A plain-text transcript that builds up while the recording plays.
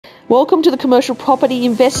Welcome to the Commercial Property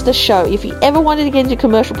Investor Show. If you ever wanted to get into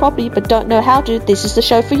commercial property but don't know how to, this is the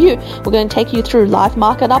show for you. We're going to take you through live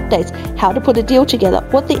market updates, how to put a deal together,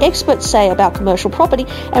 what the experts say about commercial property,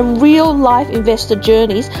 and real life investor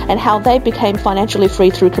journeys and how they became financially free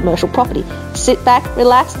through commercial property. Sit back,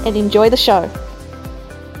 relax, and enjoy the show.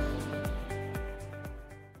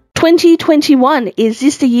 2021, is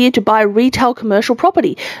this the year to buy retail commercial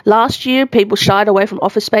property? Last year, people shied away from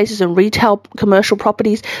office spaces and retail commercial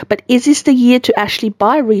properties, but is this the year to actually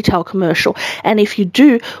buy retail commercial? And if you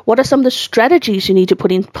do, what are some of the strategies you need to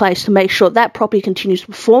put in place to make sure that property continues to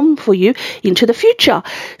perform for you into the future?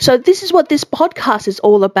 So this is what this podcast is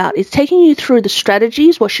all about. It's taking you through the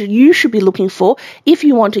strategies, what you should be looking for if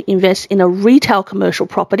you want to invest in a retail commercial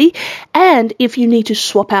property, and if you need to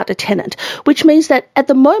swap out a tenant, which means that at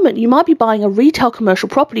the moment, you might be buying a retail commercial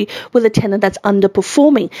property with a tenant that's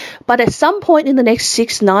underperforming. But at some point in the next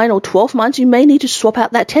 6, 9 or 12 months, you may need to swap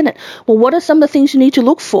out that tenant. Well, what are some of the things you need to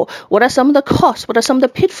look for? What are some of the costs? What are some of the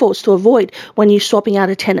pitfalls to avoid when you're swapping out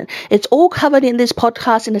a tenant? It's all covered in this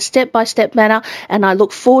podcast in a step-by-step manner, and I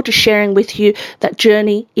look forward to sharing with you that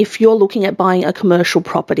journey if you're looking at buying a commercial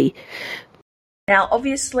property. Now,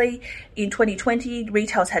 obviously, in 2020,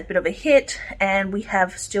 retail's had a bit of a hit, and we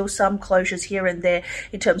have still some closures here and there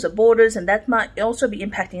in terms of borders, and that might also be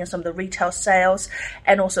impacting on some of the retail sales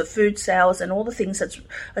and also food sales and all the things that's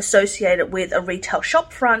associated with a retail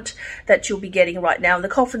shop front that you'll be getting right now. And the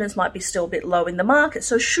confidence might be still a bit low in the market.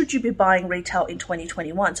 So should you be buying retail in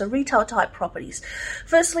 2021? So retail type properties.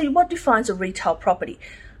 Firstly, what defines a retail property?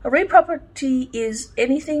 A retail property is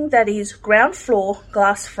anything that is ground floor,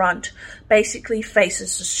 glass front, basically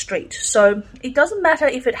faces the street. So it doesn't matter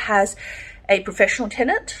if it has a professional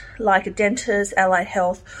tenant, like a dentist, allied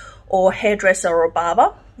health, or hairdresser or a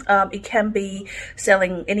barber. It can be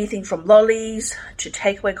selling anything from lollies to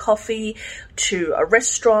takeaway coffee to a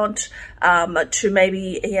restaurant to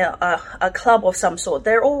maybe a club of some sort.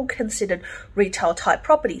 They're all considered retail type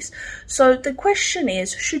properties. So the question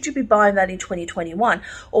is, should you be buying that in 2021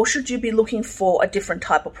 or should you be looking for a different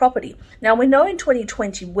type of property? Now, we know in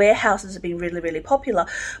 2020 warehouses have been really, really popular,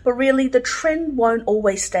 but really the trend won't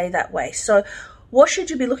always stay that way. So what should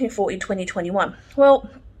you be looking for in 2021? Well,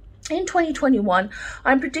 in 2021,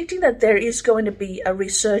 I'm predicting that there is going to be a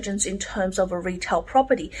resurgence in terms of a retail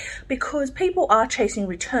property because people are chasing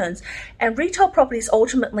returns, and retail properties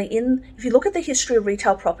ultimately, if you look at the history of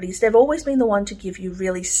retail properties, they've always been the one to give you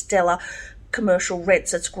really stellar commercial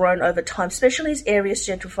rents that's grown over time, especially as areas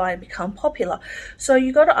gentrify and become popular. So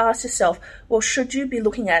you got to ask yourself, well, should you be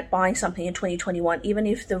looking at buying something in 2021 even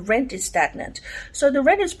if the rent is stagnant? So the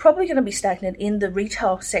rent is probably going to be stagnant in the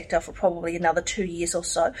retail sector for probably another 2 years or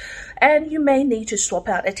so, and you may need to swap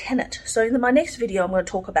out a tenant. So in my next video, I'm going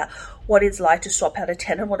to talk about what it's like to swap out a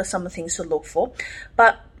tenant, what are some of the things to look for.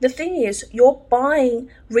 But the thing is, you're buying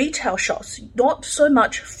retail shops, not so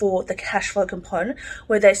much for the cash flow component,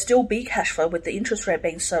 where there still be cash flow with the interest rate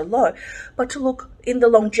being so low, but to look in the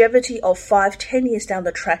longevity of 5-10 years down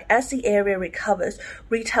the track. As the area recovers,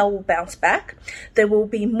 retail will bounce back. There will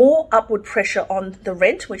be more upward pressure on the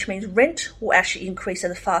rent, which means rent will actually increase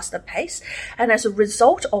at a faster pace. And as a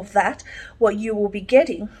result of that, what you will be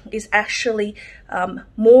getting is actually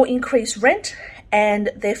more increased rent,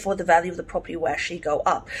 and therefore the value of the property will actually go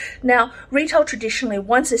up. Now, retail traditionally,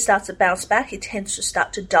 once it starts to bounce back, it tends to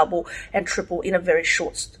start to double and triple in a very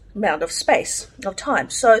short amount of space of time.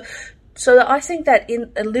 So I think that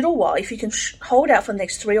in a little while, if you can hold out for the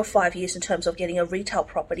next 3 or 5 years in terms of getting a retail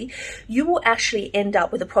property, you will actually end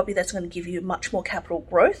up with a property that's going to give you much more capital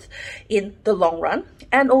growth in the long run.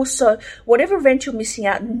 And also, whatever rent you're missing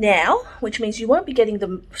out now, which means you won't be getting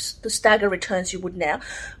the stagger returns you would now,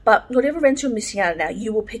 but whatever rent you're missing out now,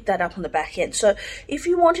 you will pick that up on the back end. So if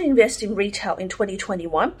you want to invest in retail in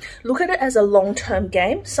 2021, look at it as a long-term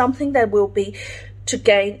game, something that will be to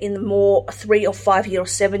gain in more 3 or 5 year or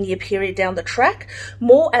 7 year period down the track,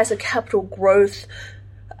 more as a capital growth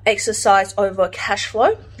exercise over cash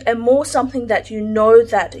flow, and more something that you know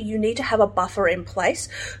that you need to have a buffer in place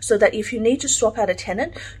so that if you need to swap out a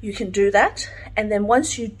tenant, you can do that. And then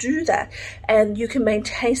once you do that and you can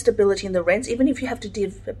maintain stability in the rents, even if you have to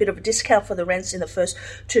give a bit of a discount for the rents in the first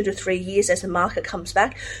 2 to 3 years as the market comes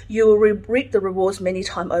back, you will reap the rewards many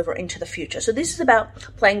times over into the future. So this is about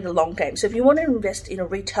playing the long game. So if you want to invest in a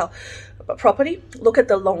retail property, look at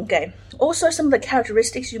the long game. Also, some of the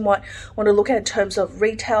characteristics you might want to look at in terms of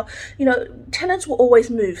retail retail, tenants will always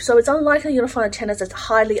move. So it's unlikely you're going to find a tenant that's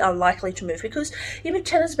highly unlikely to move, because even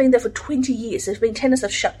tenants have been there for 20 years. There's been tenants that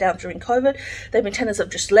have shut down during COVID. There've been tenants that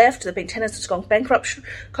have just left. There've been tenants that's gone bankrupt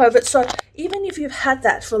COVID. So even if you've had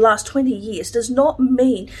that for the last 20 years, does not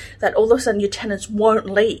mean that all of a sudden your tenants won't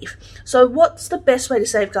leave. So what's the best way to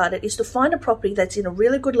safeguard it is to find a property that's in a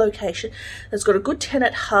really good location, that's got a good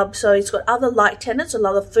tenant hub, so it's got other light tenants, or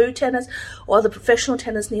other food tenants, or other professional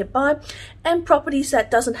tenants nearby, and properties that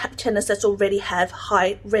doesn't have tenants that already have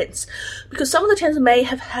high rents. Because some of the tenants may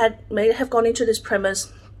have gone into this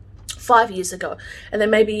premise 5 years ago, and they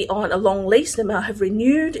may be on a long lease. They may have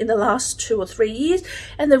renewed in the last 2 or 3 years,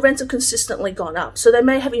 and the rents have consistently gone up. So they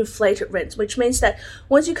may have inflated rents, which means that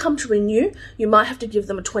once you come to renew, you might have to give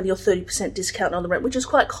them a 20 or 30% discount on the rent, which is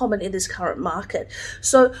quite common in this current market.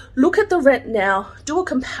 So look at the rent now, do a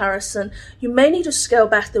comparison. You may need to scale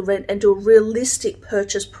back the rent and do a realistic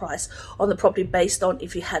purchase price on the property based on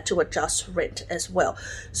if you had to adjust rent as well.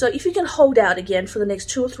 So if you can hold out again for the next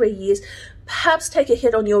 2 or 3 years, perhaps take a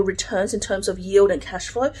hit on your returns in terms of yield and cash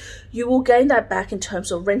flow, you will gain that back in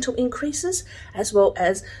terms of rental increases as well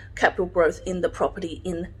as capital growth in the property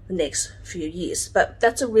in the next few years. But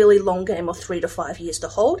that's a really long game of 3 to 5 years to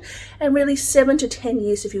hold, and really 7 to 10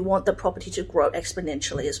 years if you want the property to grow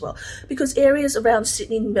exponentially as well. Because areas around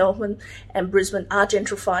Sydney, Melbourne and Brisbane are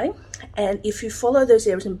gentrifying, and if you follow those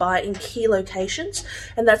areas and buy in key locations,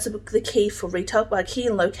 and that's the key for retail, buy key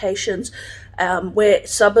in locations where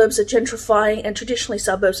suburbs are gentrifying, and traditionally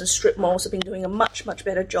suburbs and strip malls have been doing a much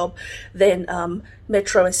better job than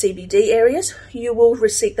metro and CBD areas, you will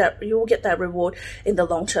get that reward in the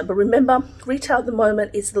long term. But remember, retail at the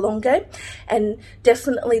moment is the long game, and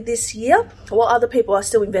definitely this year, while other people are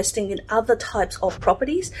still investing in other types of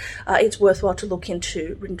properties, it's worthwhile to look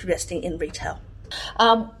into investing in retail.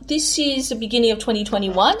 This is the beginning of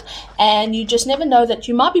 2021, and you just never know that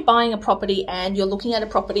you might be buying a property and you're looking at a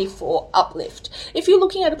property for uplift. If you're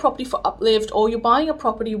looking at a property for uplift, or you're buying a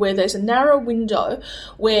property where there's a narrow window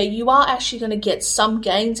where you are actually going to get some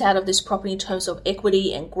gains out of this property in terms of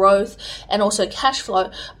equity and growth and also cash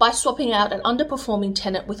flow by swapping out an underperforming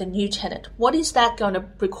tenant with a new tenant, what is that going to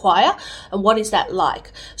require and what is that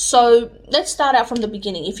like? So let's start out from the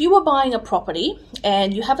beginning. If you were buying a property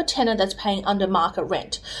and you have a tenant that's paying under market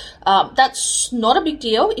rent, that's not a big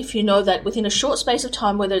deal if you know that within a short space of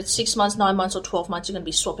time, whether it's 6 months, 9 months or 12 months, you're going to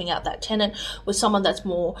be swapping out that tenant with someone that's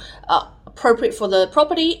more appropriate for the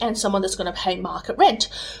property and someone that's going to pay market rent.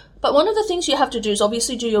 But one of the things you have to do is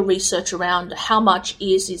obviously do your research around how much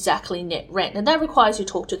is exactly net rent. And that requires you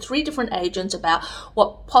to talk to 3 different agents about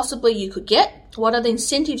what possibly you could get, what are the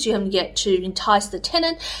incentives you can get to entice the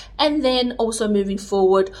tenant, and then also moving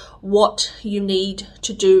forward, what you need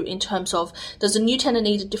to do in terms of, does the new tenant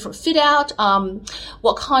need a different fit out,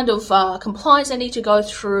 what kind of compliance they need to go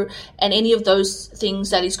through, and any of those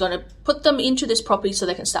things that is going to put them into this property so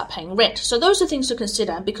they can start paying rent. So those are things to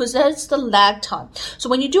consider, because that's the lag time. So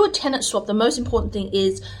when you do a tenant swap, the most important thing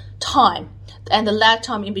is time and the lag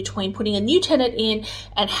time in between putting a new tenant in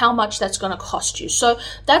and how much that's going to cost you. So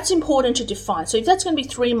that's important to define. So if that's going to be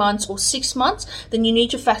 3 months or 6 months, then you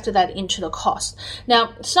need to factor that into the cost.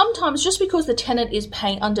 Now, sometimes just because the tenant is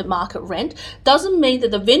paying under market rent doesn't mean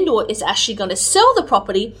that the vendor is actually going to sell the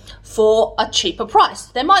property for a cheaper price.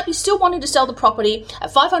 They might be still wanting to sell the property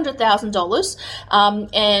at $500,000,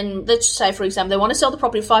 and let's say, for example, they want to sell the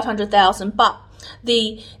property for $500,000, but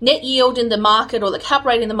the net yield in the market or the cap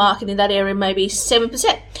rate in the market in that area may be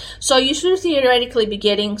 7%. So you should theoretically be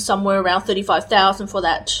getting somewhere around $35,000 for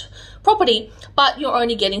that property, but you're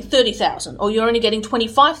only getting $30,000 or you're only getting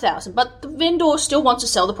 $25,000. But the vendor still wants to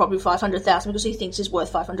sell the property for $500,000 because he thinks it's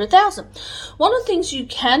worth $500,000. One of the things you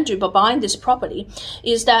can do by buying this property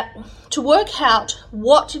is that to work out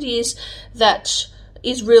what it is that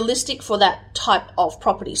is realistic for that type of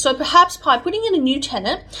property. So perhaps by putting in a new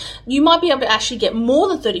tenant, you might be able to actually get more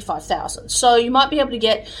than $35,000. So you might be able to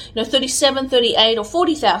get, $37,000, $38,000 or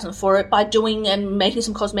 $40,000 for it by doing and making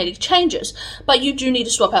some cosmetic changes. But you do need to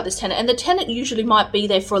swap out this tenant, and the tenant usually might be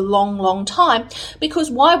there for a long time, because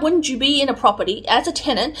why wouldn't you be in a property as a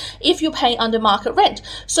tenant if you're paying under market rent?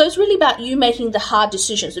 So it's really about you making the hard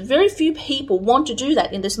decisions. Very few people want to do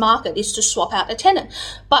that in this market, is to swap out a tenant.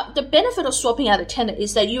 But the benefit of swapping out a tenant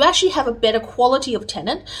is that you actually have a better quality of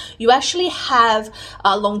tenant. You actually have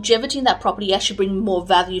longevity in that property. You actually bring more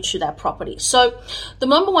value to that property. So the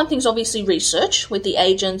number one thing is obviously research with the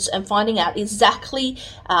agents and finding out exactly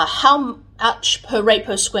how rate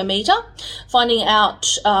per square meter, finding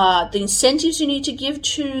out the incentives you need to give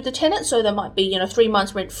to the tenant. So there might be 3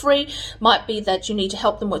 months rent free, might be that you need to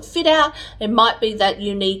help them with fit out, it might be that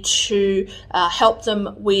you need to help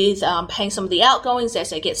them with paying some of the outgoings as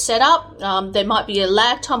they get set up. There might be a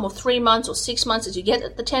lag time of 3 months or 6 months as you get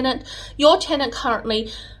at the tenant. Your tenant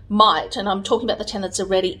currently might, and I'm talking about the tenants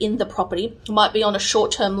already in the property, might be on a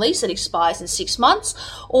short-term lease that expires in 6 months,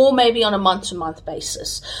 or maybe on a month-to-month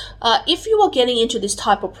basis. If you are getting into this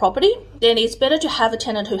type of property, then it's better to have a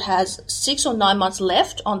tenant who has 6 or 9 months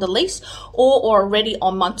left on the lease, or already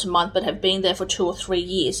on month-to-month but have been there for 2 or 3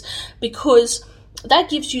 years, because that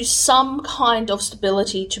gives you some kind of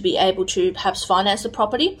stability to be able to perhaps finance the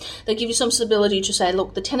property. They give you some stability to say,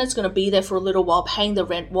 look, the tenant's going to be there for a little while paying the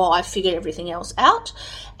rent while I figure everything else out.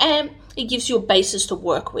 And it gives you a basis to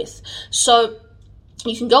work with. So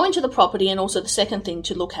you can go into the property, and also the second thing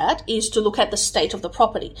to look at is to look at the state of the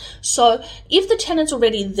property. So if the tenant's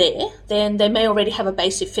already there, then they may already have a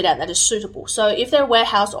basic fit out that is suitable. So if they're a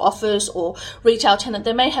warehouse, office or retail tenant,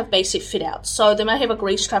 they may have basic fit outs. So they may have a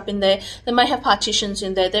grease trap in there, they may have partitions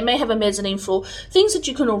in there, they may have a mezzanine floor, things that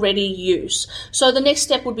you can already use. So the next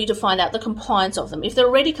step would be to find out the compliance of them. If they're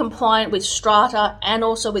already compliant with strata and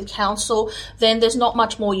also with council, then there's not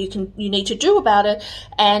much more you need to do about it,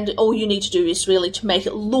 and all you need to do is really to make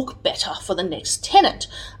it look better for the next tenant.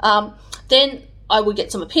 Then I would get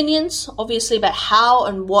some opinions, obviously, about how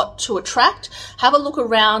and what to attract. Have a look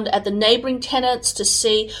around at the neighbouring tenants to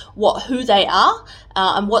see who they are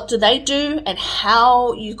and what do they do, and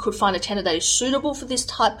how you could find a tenant that is suitable for this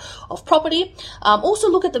type of property. Also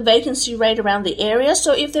look at the vacancy rate around the area.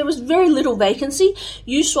 So if there was very little vacancy,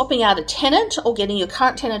 you swapping out a tenant or getting your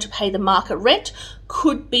current tenant to pay the market rent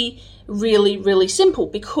could be really, really simple,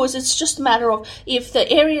 because it's just a matter of, if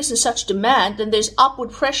the area is in such demand, then there's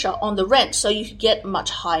upward pressure on the rent, so you could get much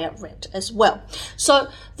higher rent as well. So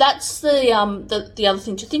that's the other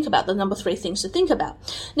thing to think about, the number 3 things to think about.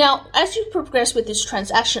 Now, as you progress with this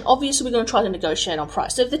transaction, obviously we're going to try to negotiate on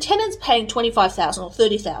price. So if the tenant's paying $25,000 or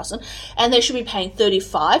 $30,000, and they should be paying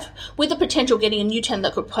 $35,000, with the potential of getting a new tenant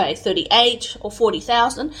that could pay $38,000 or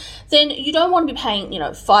 $40,000, then you don't want to be paying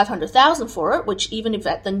 $500,000 for it, which, even if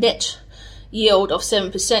at the net yield of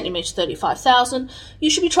 7%, you means $35,000. You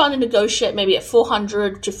should be trying to negotiate maybe at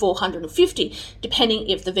 $400 to $450, depending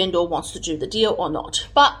if the vendor wants to do the deal or not.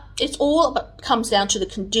 But it's all comes down to the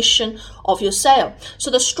condition of your sale.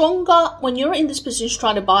 So the stronger, when you're in this position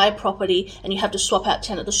trying to buy a property and you have to swap out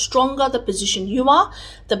tenant, the stronger the position you are,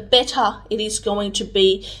 the better it is going to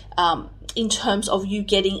be in terms of you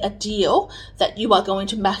getting a deal that you are going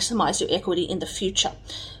to maximize your equity in the future.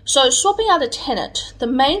 So swapping out a tenant, the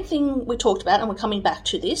main thing we talked about, and we're coming back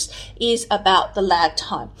to this, is about the lag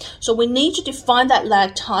time. So we need to define that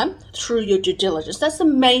lag time through your due diligence. That's the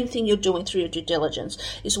main thing you're doing through your due diligence,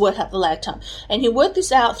 is work out the lag time. And you work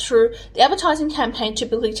this out through the advertising campaign.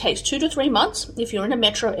 Typically takes 2 to 3 months if you're in a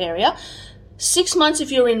metro area. 6 months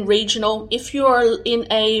if you're in regional. If you're in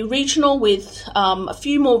a regional with a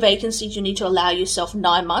few more vacancies, you need to allow yourself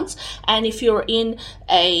 9 months. And if you're in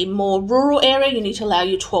a more rural area, you need to allow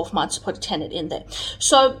you 12 months to put a tenant in there.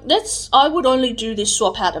 So I would only do this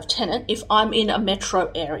swap out of tenant if I'm in a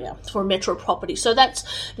metro area, for a metro property. So that's,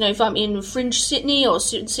 if I'm in fringe Sydney or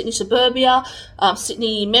Sydney suburbia,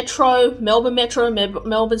 Sydney metro,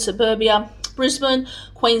 Melbourne suburbia, Brisbane,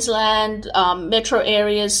 Queensland, metro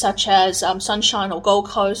areas such as Sunshine or Gold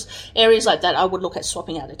Coast, areas like that, I would look at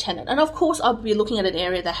swapping out a tenant. And of course, I would be looking at an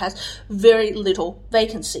area that has very little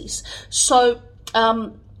vacancies. So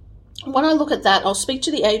when I look at that, I'll speak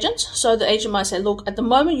to the agent. So the agent might say, look, at the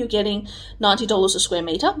moment you're getting $90 a square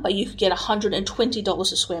meter, but you could get $120 a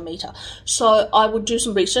square meter. So I would do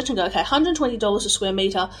some research and go, okay, $120 a square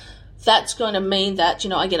meter, that's going to mean that,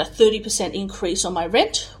 I get a 30% increase on my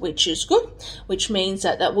rent, which is good, which means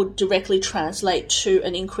that would directly translate to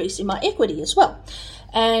an increase in my equity as well.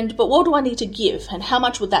 But what do I need to give, and how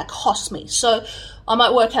much would that cost me? So I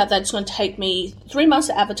might work out that it's going to take me 3 months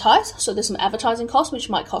to advertise. So there's some advertising costs, which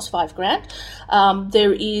might cost $5,000.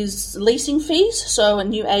 There is leasing fees. So a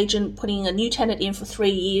new agent putting a new tenant in for 3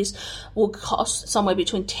 years will cost somewhere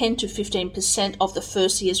between 10 to 15% of the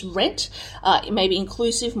first year's rent. It may be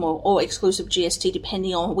inclusive or exclusive GST,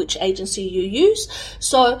 depending on which agency you use.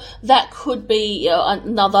 So that could be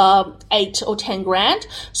another 8 or 10 grand.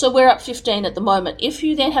 So we're at 15 at the moment. If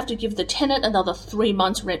you then have to give the tenant another 3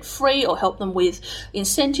 months rent free or help them with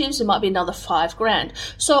incentives, it might be another $5,000.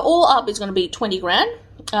 So all up is going to be 20 grand.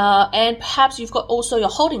 and perhaps you've got also your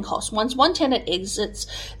holding costs. Once one tenant exits,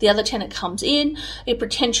 the other tenant comes in. It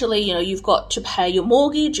potentially, you've got to pay your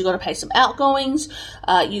mortgage, you've got to pay some outgoings,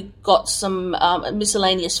 you've got some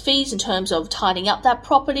miscellaneous fees in terms of tidying up that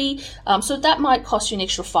property. So that might cost you an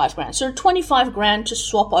extra $5,000. So $25,000 to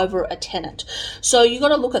swap over a tenant. So you've got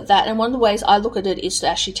to look at that. And one of the ways I look at it is to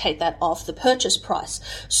actually take that off the purchase price.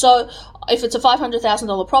 So if it's a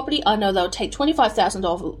 $500,000 property, I know they'll take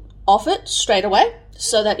 $25,000 off it straight away,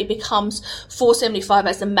 so that it becomes $475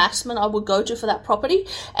 as the maximum I would go to for that property,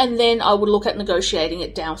 and then I would look at negotiating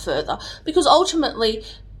it down further. Because ultimately,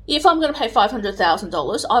 if I'm going to pay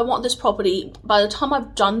 $500,000, I want this property, by the time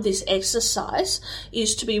I've done this exercise,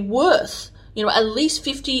 is to be worth at least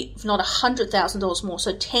 $50,000, if not $100,000 more,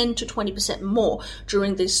 so 10 to 20% more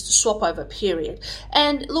during this swap over period.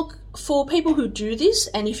 And look, for people who do this,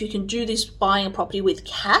 and if you can do this buying a property with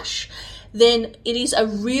cash, then it is a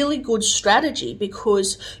really good strategy,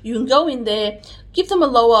 because you can go in there, give them a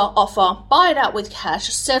lower offer, buy it out with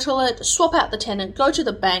cash, settle it, swap out the tenant, go to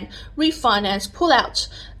the bank, refinance, pull out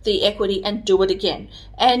the equity and do it again.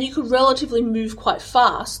 And you could relatively move quite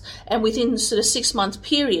fast, and within sort of 6 month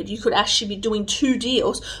period you could actually be doing 2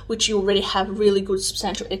 deals which you already have really good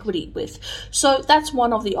substantial equity with. So that's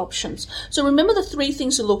one of the options. So remember the 3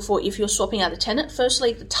 things to look for if you're swapping out a tenant.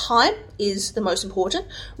 Firstly, the time is the most important.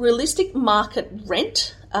 Realistic market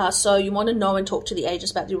rent. So you want to know and talk to the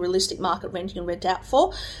agents about the realistic market rent you can rent out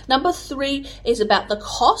for. Number 3 is about the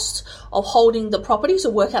cost of holding the property. So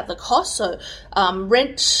work out the cost. So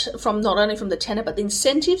rent from not only from the tenant, but the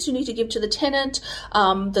incentives you need to give to the tenant,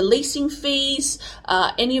 the leasing fees,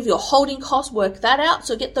 any of your holding costs, work that out.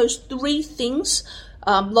 So get those 3 things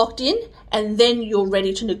locked in, and then you're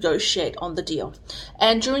ready to negotiate on the deal.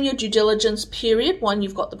 And during your due diligence period, when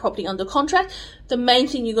you've got the property under contract, the main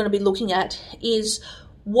thing you're going to be looking at is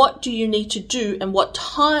what do you need to do and what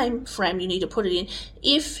time frame you need to put it in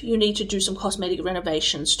if you need to do some cosmetic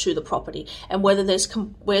renovations to the property, and whether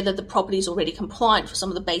the property is already compliant for some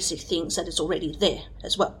of the basic things that is already there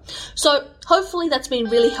as well. So hopefully that's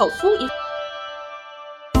been really helpful.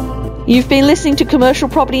 You've been listening to Commercial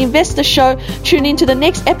Property Investor Show. Tune in to the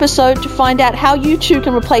next episode to find out how you too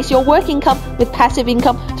can replace your work income with passive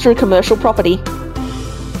income through commercial property.